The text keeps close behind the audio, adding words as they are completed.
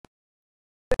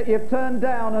You've turned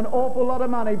down an awful lot of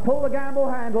money. Pull the gamble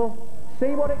handle.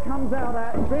 See what it comes out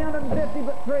at. 350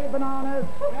 but 3 bananas.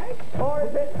 Or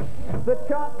is it the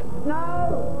chop?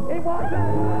 No, it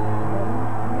wasn't.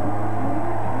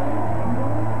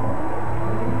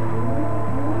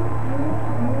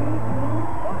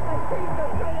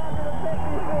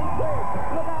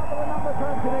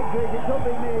 It could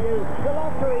be near you. The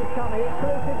lottery is coming,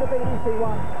 exclusive to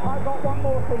BBC1. I've got one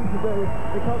more thing to do,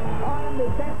 because I am the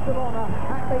guest of honour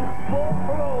at the Sport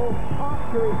for All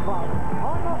Archery Club.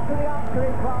 I'm off to the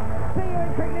Archery Club. See you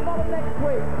in Picnic Bottom next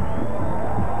week.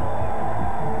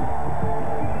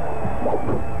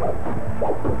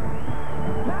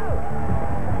 No!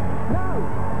 No!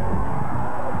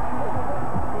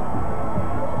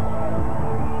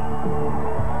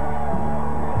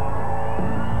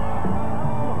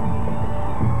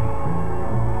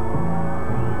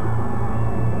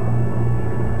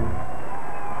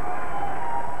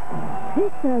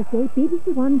 This Thursday,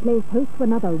 BBC1 plays host to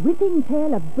another ripping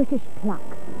tale of British pluck,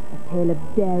 a tale of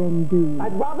daring do.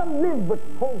 I'd rather live with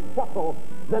full throttle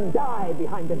than die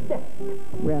behind a desk.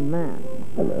 Romance.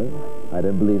 Hello. I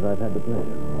don't believe I've had the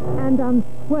pleasure. And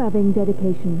unswerving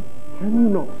dedication. Can you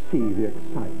not see the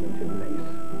excitement in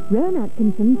Lace? Rowan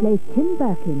Atkinson plays Tim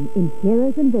Birkin in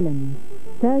Heroes and Villains,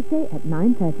 Thursday at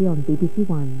 9:30 on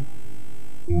BBC1.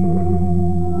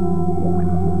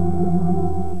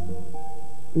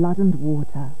 Blood and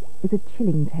Water is a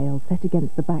chilling tale set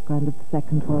against the background of the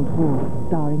Second World War,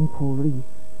 starring Paul Rees.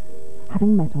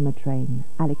 Having met on a train,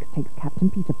 Alex takes Captain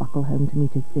Peter Buckle home to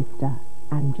meet his sister,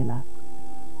 Angela.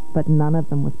 But none of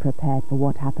them was prepared for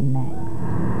what happened next.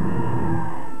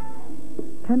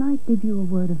 Can I give you a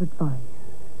word of advice?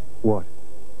 What?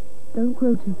 Don't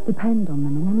grow to depend on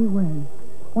them in any way.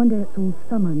 One day it's all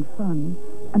summer and fun,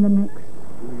 and the next,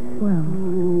 well...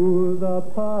 Through the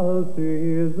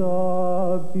pulses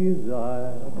of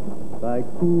desire, thy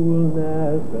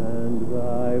coolness and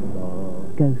thy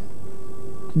balm. Ghosts.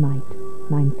 Tonight,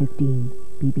 9:15,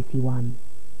 BBC1.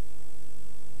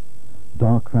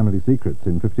 Dark Family Secrets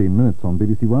in 15 minutes on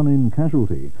BBC1 in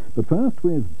Casualty. But first,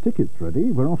 with tickets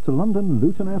ready, we're off to London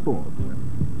Luton Airport.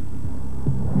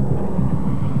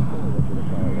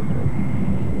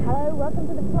 Hello, welcome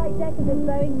to the flight deck of the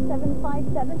Boeing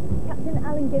 757. Captain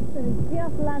Alan Gibson has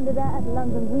just landed at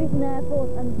London's Luton Airport,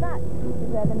 and that is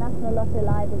where the National Lottery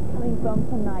Live is coming from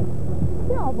tonight.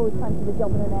 You know, I've always fancied a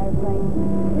job on an aeroplane.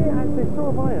 Yeah, actually, so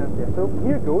have I, Anthea. So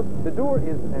here goes. The door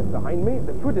is behind me,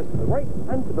 the foot is to the right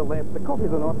and to the left. The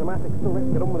coffee's on automatic, so let's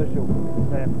get on with the show.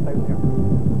 Down here.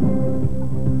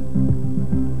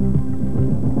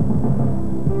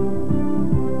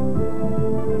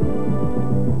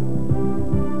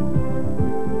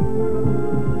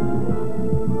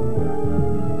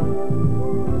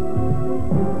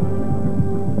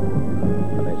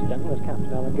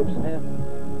 Gibson here.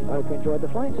 I hope you enjoyed the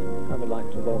flight. I would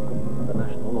like to welcome the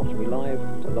National Lottery Live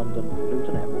to London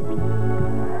Luton Airport.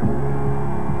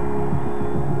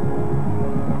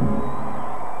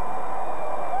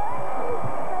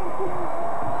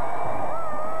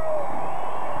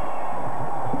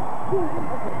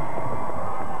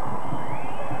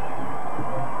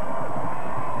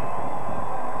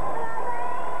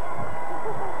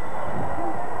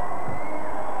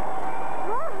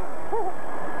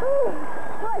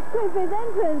 His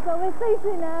entrance, so we're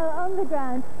safely now on the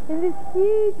ground in this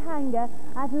huge hangar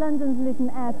at London's Luton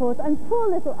Airport, and poor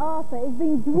little Arthur is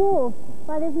being dwarfed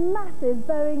by this massive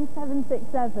Boeing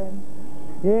 767.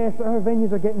 Yes, our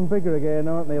venues are getting bigger again,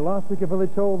 aren't they? Last week a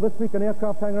village hall, this week an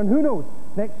aircraft hangar, and who knows,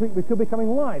 next week we could be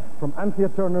coming live from Anthea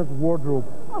Turner's wardrobe.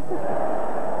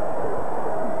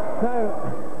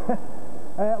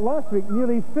 Now, last week,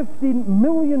 nearly 15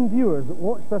 million viewers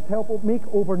watched us help make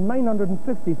over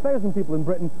 950,000 people in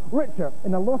Britain richer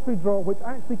in a lottery draw which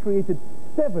actually created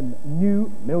 7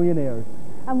 new millionaires.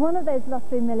 And one of those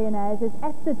lottery millionaires is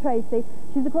Esther Tracy.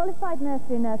 She's a qualified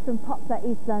nursery nurse from Poplar,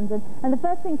 East London. And the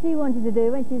first thing she wanted to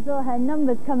do when she saw her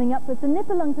numbers coming up was to nip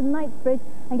along to Knightsbridge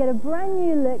and get a brand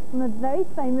new look from a very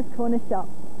famous corner shop.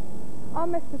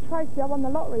 I'm Mr. Tracy. I won the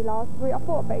lottery last week. I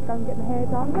thought I'd better go and get my hair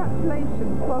done.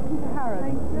 Congratulations. Welcome to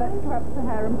Harrods. Let's clap to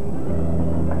Harrods.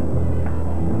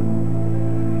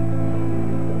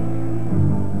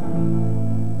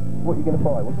 What are you going to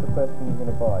buy? What's the first thing you're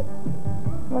going to buy?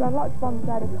 Well, I'd like to buy my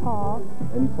dad a car.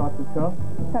 Any type of car?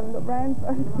 Haven't got round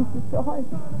to decide.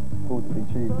 Afford to be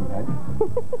choosy, eh?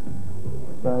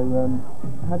 So,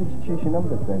 how did you choose your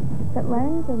numbers then? At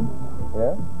random.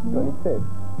 Yeah? You got any tips?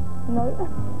 No.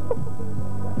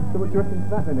 So what do you reckon to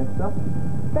that then, Esther?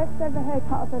 Best ever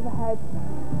haircut I've ever had.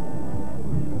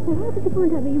 So how did you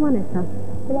find out that you won, Esther?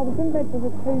 Well, I was in bed with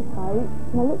a toothache,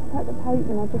 and I looked at the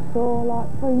paper and I just saw like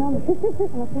 3 numbers, and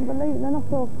I couldn't believe it. Then I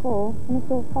saw 4, and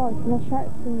I saw 5, and I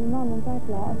shouted to my mum and dad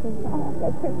like, I said, oh, I've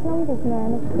got 6 numbers now,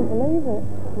 and I just couldn't believe it.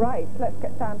 Right, let's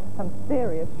get down to some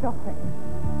serious shopping.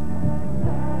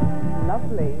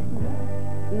 Lovely.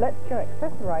 Let's go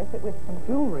accessorise it with some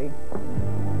jewellery. Do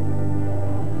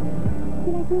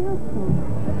you like me else?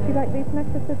 Do you like these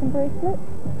necklaces and bracelets?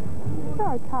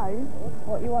 They're okay.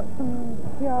 What, you want some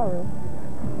tiaras?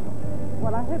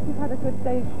 Well, I hope you've had a good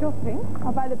day's shopping.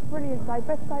 I've had a brilliant day,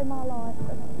 best day of my life.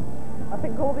 I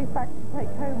think all these bags to take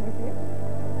home with you.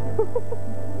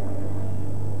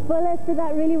 Well, Esther,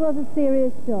 that really was a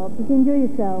serious job. Did you enjoy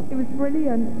yourself? It was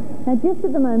brilliant. Now, just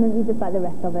at the moment, you're just like the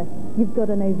rest of us. You've got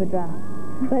an overdraft.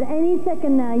 But any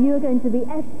second now, you are going to be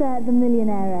Esther, the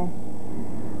millionairess.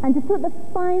 And to put the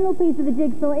final piece of the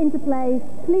jigsaw into place,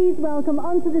 please welcome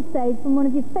onto the stage from one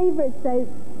of your favourite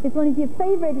soaps, it's one of your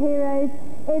favourite heroes,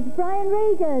 it's Brian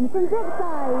Regan from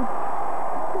Brookside.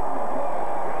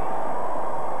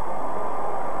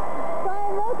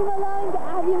 Brian, welcome along.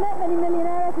 Have you met many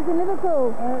millionairesses in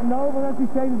Liverpool? No, but as you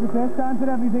say, there's a test answer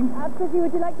everything. Absolutely.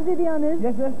 Would you like to do the honours?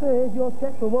 Yes, Esther, here's your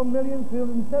cheque for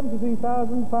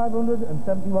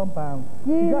 £1,373,571. You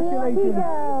Congratulations. lucky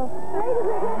girl. Ladies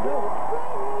and gentlemen,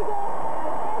 Brian Regan,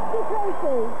 Esther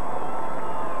Tracy.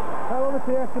 Well,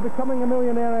 obviously, Esther, becoming a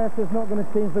millionaire is not going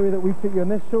to change the way that we treat you on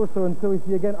this show, so until we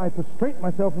see you again, I prostrate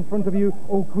myself in front of you,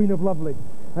 oh Queen of Lovely.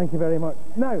 Thank you very much.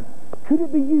 Now, could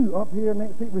it be you up here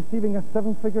next week receiving a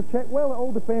 7-figure cheque? Well, it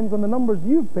all depends on the numbers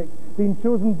you've picked being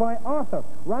chosen by Arthur,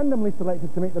 randomly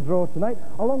selected to make the draw tonight,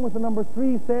 along with the number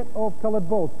 3 set of coloured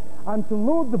balls. And to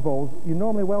load the balls, you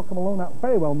normally welcome along that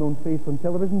very well-known face on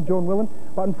television, John Willen.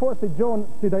 But unfortunately, John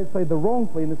stood outside the wrong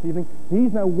plane this evening.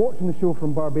 He's now watching the show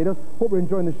from Barbados. Hope we're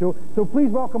enjoying the show. So please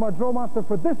welcome our draw master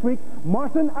for this week,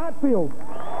 Martin Atfield.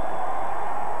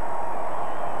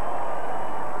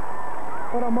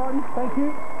 Well done, Martin. Thank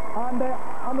you. And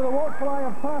under the watchful eye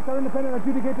of Pat, our independent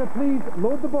adjudicator, please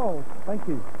load the balls. Thank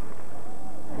you.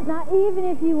 Now, even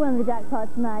if you won the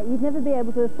jackpot tonight, you'd never be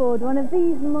able to afford one of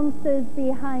these monsters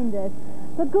behind us.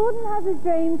 But Gordon has his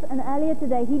dreams, and earlier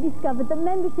today he discovered that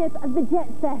membership of the Jet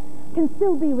Set can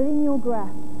still be within your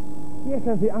grasp. Yes,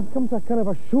 Anthony, I've come to a kind of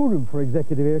a showroom for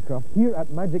executive aircraft here at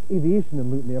Magic Aviation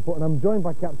in Luton Airport, and I'm joined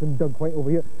by Captain Doug White over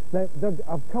here. Now, Doug,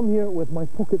 I've come here with my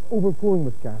pockets overflowing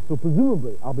with cash, so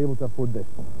presumably I'll be able to afford this.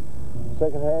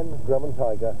 Second-hand Grumman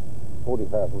Tiger,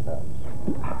 £40,000.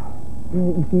 Yeah,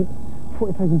 you see,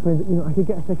 £40,000, you know, I could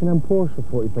get a second-hand Porsche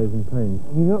for £40,000.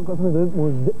 You've not got something a bit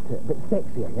more zipped to it, a bit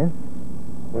sexier, yeah?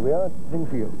 Here we are. Thing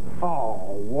for you.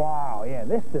 Oh, wow, yeah,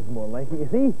 this is more like it, you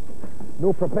see?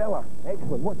 No propeller.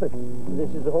 Excellent. What's this?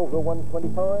 This is a Hawker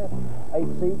 125, 8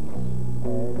 seats,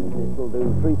 and this will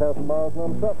do 3,000 miles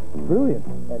non-stop. Brilliant.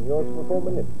 And yours for 4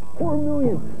 million. 4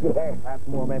 million? Yes, that's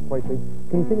more my price.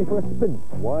 Can you take me for a spin?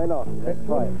 Why not? Let's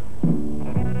try it.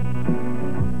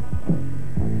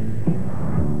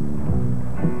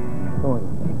 Come on,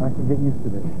 I can get used to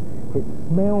this. It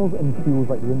smells and feels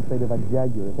like the inside of a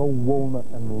Jaguar. It's all walnut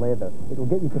and leather. It'll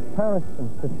get you to Paris in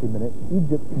 50 minutes,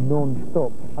 Egypt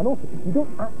non-stop. And also, you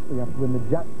don't actually have to win the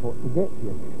jackpot to get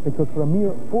here, because for a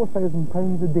mere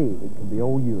 £4,000 a day, it can be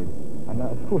all yours. And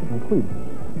that, of course, includes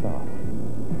staff.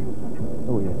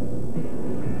 Oh, yes.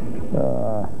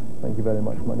 Thank you very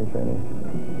much, Money Penny.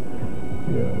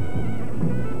 Yes.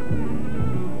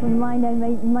 From my name,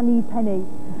 Money Penny.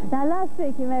 Now, last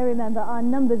week, you may remember, our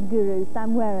numbers guru,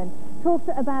 Sam Warren, talked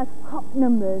about hot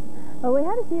numbers. Well, we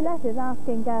had a few letters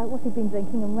asking what he'd been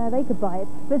drinking and where they could buy it.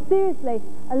 But seriously,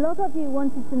 a lot of you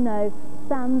wanted to know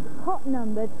Sam's hot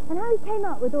numbers and how he came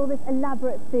up with all this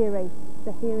elaborate theory.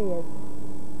 So here he is.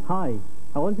 Hi,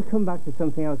 I want to come back to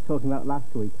something I was talking about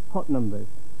last week, hot numbers.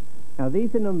 Now,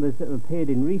 these are numbers that have appeared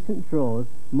in recent draws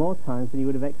more times than you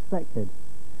would have expected.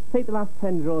 Take the last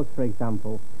 10 draws, for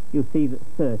example. You'll see that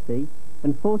 30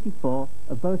 and 44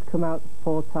 have both come out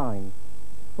 4 times,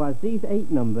 whereas these 8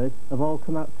 numbers have all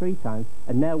come out 3 times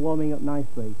and now warming up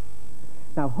nicely.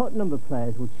 Now, hot number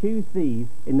players will choose these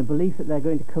in the belief that they're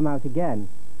going to come out again.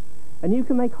 And you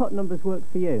can make hot numbers work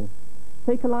for you.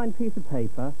 Take a lined piece of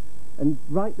paper and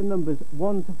write the numbers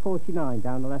 1 to 49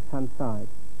 down the left-hand side.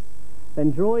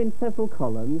 Then draw in several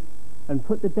columns and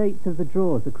put the dates of the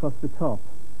draws across the top.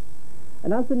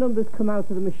 And as the numbers come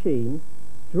out of the machine,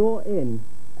 draw in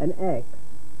an X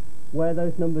where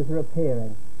those numbers are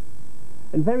appearing.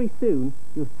 And very soon,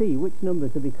 you'll see which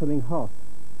numbers are becoming hot.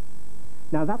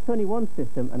 Now, that's only one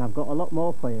system, and I've got a lot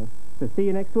more for you. So see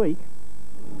you next week.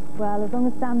 Well, as long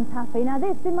as Sam's happy. Now,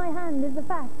 this in my hand is the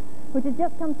fact which has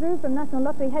just come through from National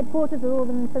Lottery headquarters with all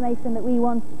the information that we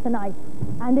want tonight.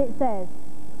 And it says,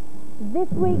 This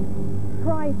week's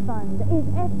prize fund is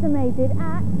estimated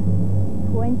at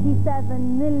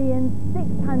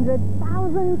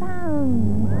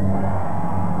 £27,600,000.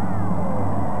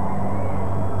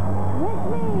 Which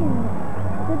means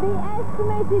that the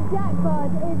estimated jackpot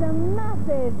is a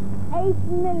massive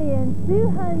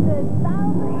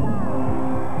 £8,200,000.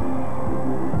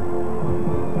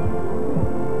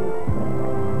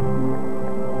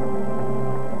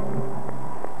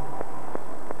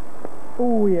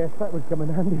 Oh yes, that would come in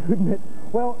handy, wouldn't it?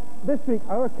 Well, this week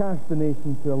our cash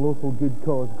donation to a local good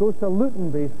cause goes to a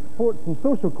Luton-based sports and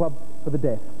social club for the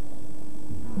deaf.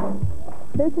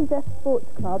 Luton Deaf Sports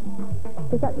Club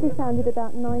was actually founded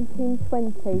about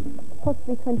 1920,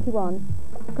 possibly 21,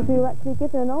 because we were actually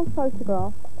given an old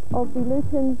photograph of the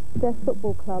Luton Deaf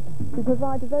Football Club. We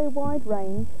provide a very wide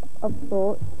range of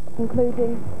sports,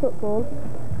 including football,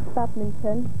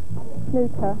 badminton,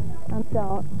 snooker and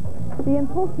darts. The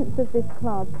importance of this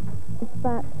club is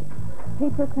that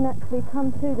people can actually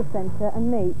come to the centre and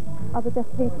meet other deaf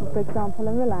people, for example,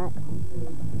 and relax,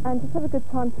 and just have a good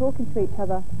time talking to each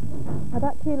other. I'd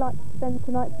actually like to spend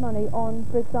tonight's money on,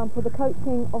 for example, the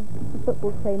coaching of the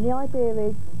football team. The idea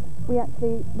is we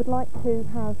actually would like to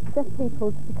have deaf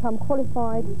people to become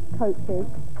qualified coaches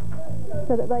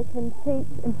so that they can teach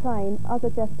and train other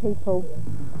deaf people.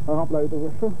 I blow the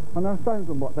whistle and I show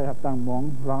them what they have done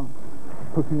wrong, like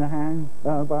pushing the hands,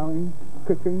 elbowing,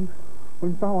 kicking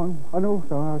and so on. And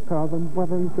also I tell them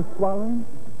whether you just throw in,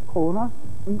 corner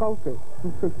and goal kick,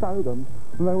 just to show them,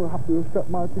 and they will have to accept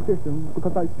my decision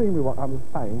because they see me what I was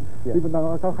saying, even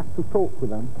though I don't have to talk with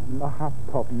them. I have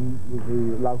problems with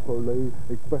the local league,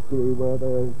 especially where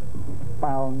there's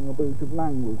foul and abusive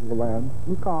language around.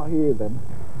 You can't hear them.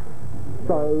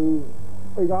 So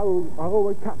I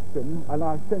always catch them and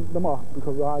I send them off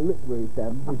because I lip read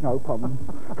them with no problem.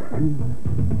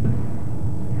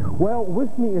 Well,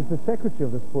 with me is the secretary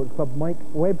of the sports club, Mike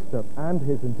Webster, and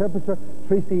his interpreter,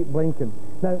 Tracy Blinken.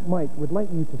 Now, Mike, we'd like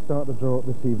you to start the draw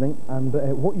this evening, and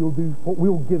what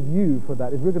we'll give you for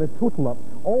that is we're going to total up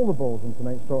all the balls in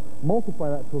tonight's draw, multiply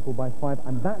that total by 5,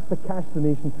 and that's the cash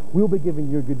donation we'll be giving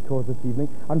your good cause this evening.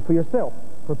 And for yourself,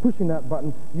 for pushing that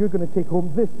button, you're going to take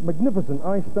home this magnificent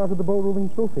I Started the Ball Rolling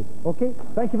trophy. Okay?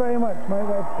 Thank you very much, Mike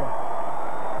Webster.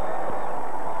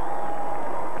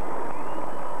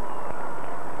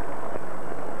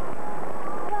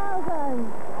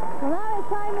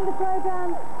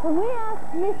 When we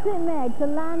asked Mr. Meg to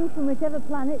land from whichever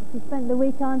planet she spent the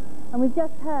week on, and we've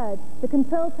just heard the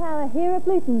control tower here at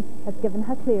Luton has given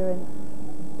her clearance.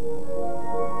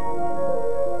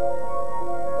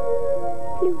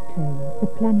 Pluto, the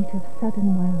planet of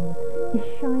sudden wealth, is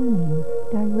shining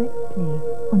directly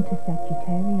onto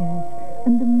Sagittarius,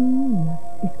 and the moon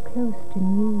is close to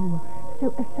Mu,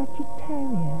 so a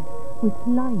Sagittarius with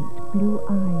light blue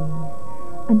eyes,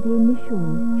 and the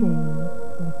initials J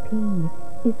or P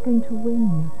is going to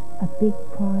win a big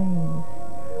prize,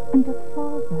 and a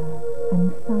father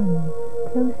and son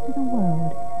close to the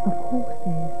world of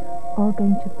horses are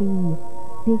going to be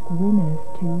big winners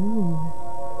too.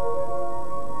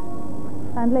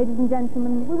 And ladies and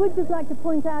gentlemen, we would just like to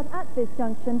point out at this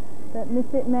junction that Miss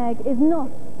Meg is not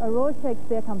a Royal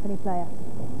Shakespeare Company player.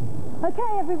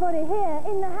 Okay, everybody, here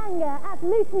in the hangar at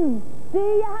Luton, do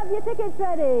you have your tickets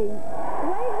ready? Wave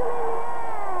them in the air!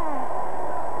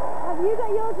 Have you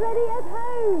got yours ready at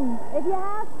home? If you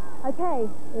have, okay,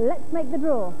 let's make the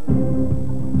draw.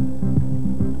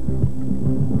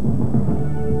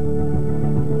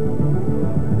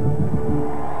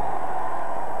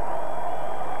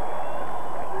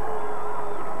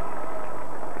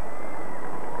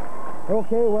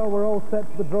 Okay, well, we're all set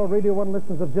for the draw. Radio 1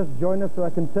 listeners have just joined us, so I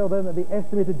can tell them that the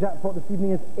estimated jackpot this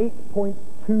evening is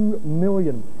 8.2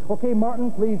 million. Okay,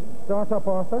 Martin, please start up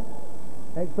Arthur.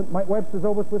 Excellent. Mike Webster's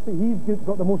always with me. He's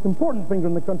got the most important finger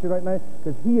in the country right now,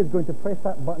 because he is going to press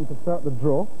that button to start the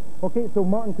draw. Okay, so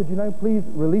Martin, could you now please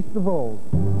release the balls?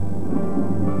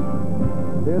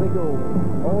 There they go.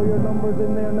 All your numbers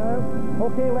in there now.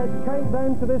 Okay, let's count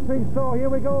down to this week's draw. Here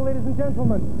we go, ladies and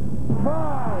gentlemen.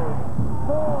 5,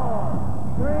 4,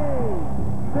 3,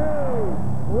 2,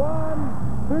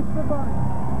 1. Push the button.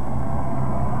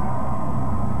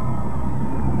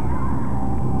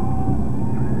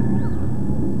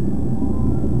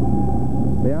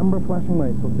 The amber flashing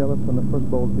lights will tell us when the first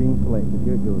ball is being selected.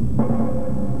 Here it goes.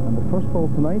 And the first ball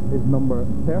tonight is number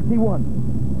 31.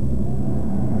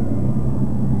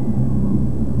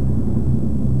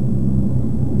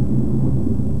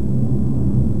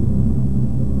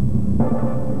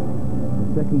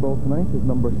 The second ball tonight is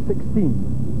number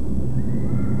 16.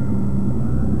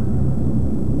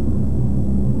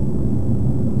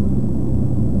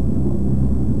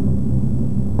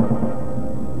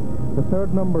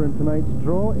 third number in tonight's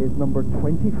draw is number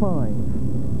 25.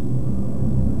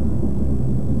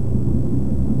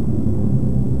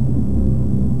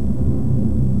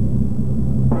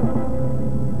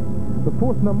 The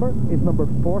fourth number is number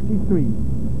 43.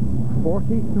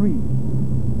 43.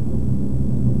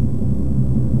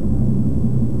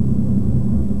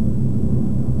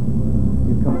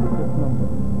 Here comes the fifth number.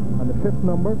 And the fifth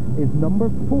number is number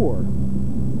 4.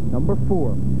 Number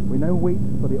 4. We now wait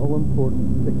for the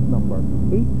all-important sixth number.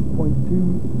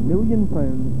 £8.2 million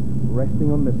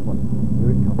resting on this one.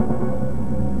 Here it comes.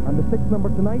 And the sixth number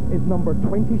tonight is number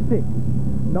 26.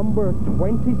 Number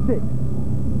 26.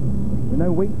 We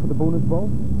now wait for the bonus ball.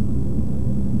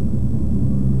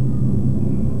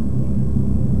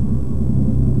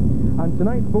 And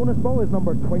tonight's bonus ball is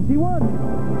number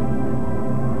 21.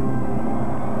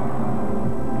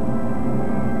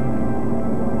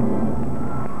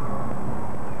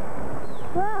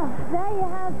 There you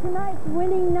have tonight's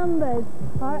winning numbers.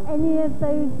 Are any of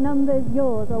those numbers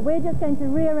yours? Or we're just going to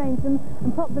rearrange them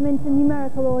and pop them into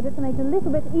numerical order to make it a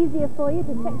little bit easier for you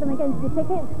to check them against your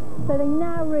tickets. So they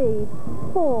now read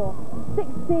 4,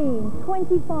 16,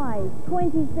 25,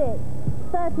 26,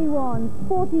 31,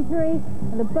 43,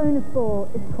 and the bonus ball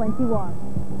is 21.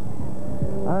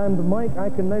 And Mike, I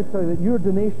can now tell you that your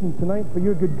donation tonight for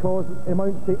your good cause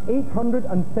amounts to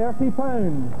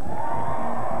 £830.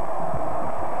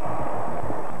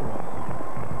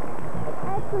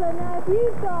 Excellent. Now, if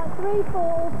you've got 3, 4,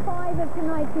 or 5 of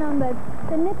tonight's numbers,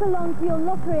 then nip along to your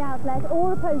lottery outlet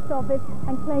or the post office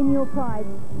and claim your prize.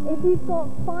 If you've got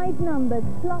 5 numbers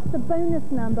plus a bonus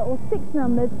number or 6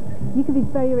 numbers, you could be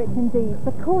very rich indeed.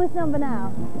 So call this number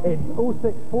now. It's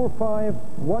 0645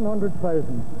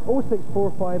 100,000.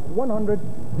 0645 100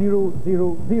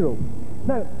 000.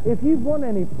 Now, if you've won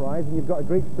any prize and you've got a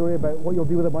great story about what you'll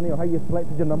do with the money or how you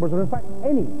selected your numbers, or in fact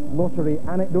any lottery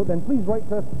anecdote, then please write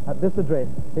to us at this address.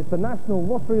 It's the National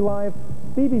Lottery Live,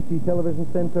 BBC Television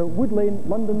Centre, Wood Lane,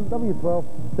 London, W12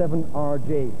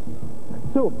 7RJ.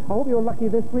 So, I hope you're lucky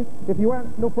this week. If you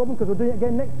aren't, no problem, because we're doing it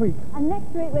again next week. And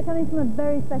next week we're coming from a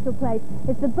very special place.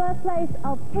 It's the birthplace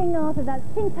of King Arthur. That's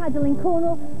King Tadgel in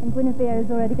Cornwall, and Guinevere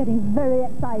is already getting very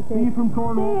excited. See you from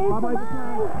Cornwall. See you. Bye-bye.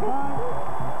 Bye.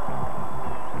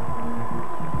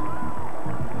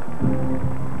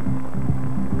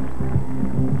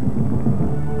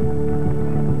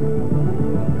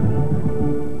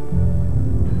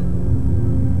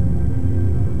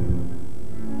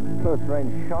 Close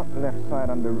range shot, left side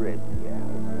under rib. Yeah,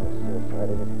 that's suicide,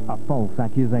 is it? A false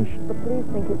accusation. The police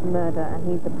think it's murder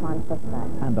and he's the prime suspect.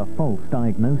 And a false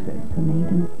diagnosis. Grenade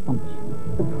and function.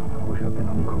 I wish I'd been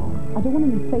on call. I don't want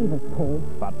any favours, Paul.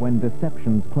 But when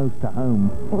deception's close to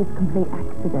home... It was a complete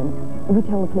accident. If we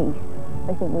tell the police,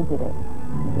 they think we did it.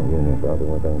 Well, you and your brother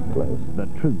were very close. The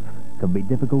truth can be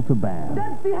difficult to bear.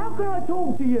 Dempsey, how can I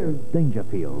talk to you?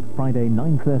 Dangerfield, Friday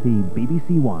 9:30,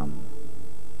 BBC1.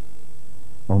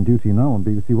 On duty now on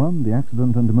BBC1, the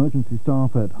accident and emergency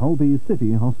staff at Holby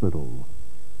City Hospital.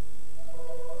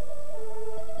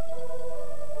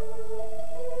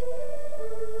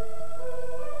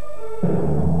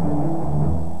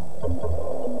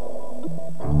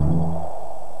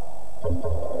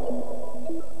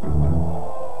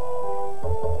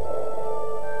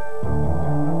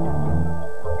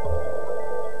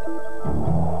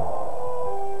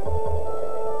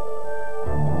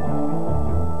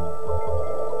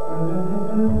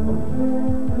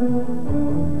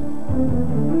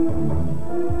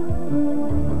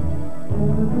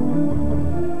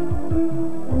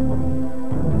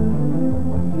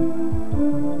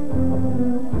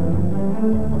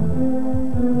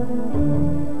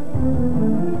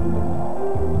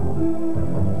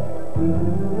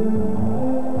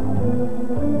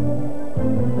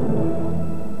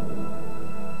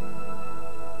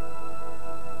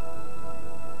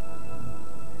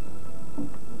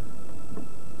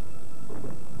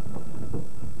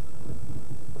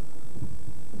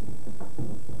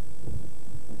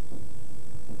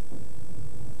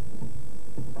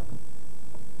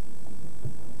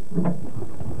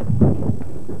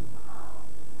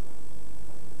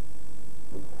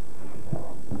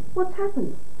 What's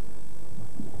happened?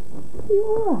 You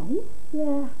all right?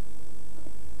 Yeah.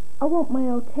 I want my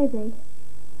old Teddy.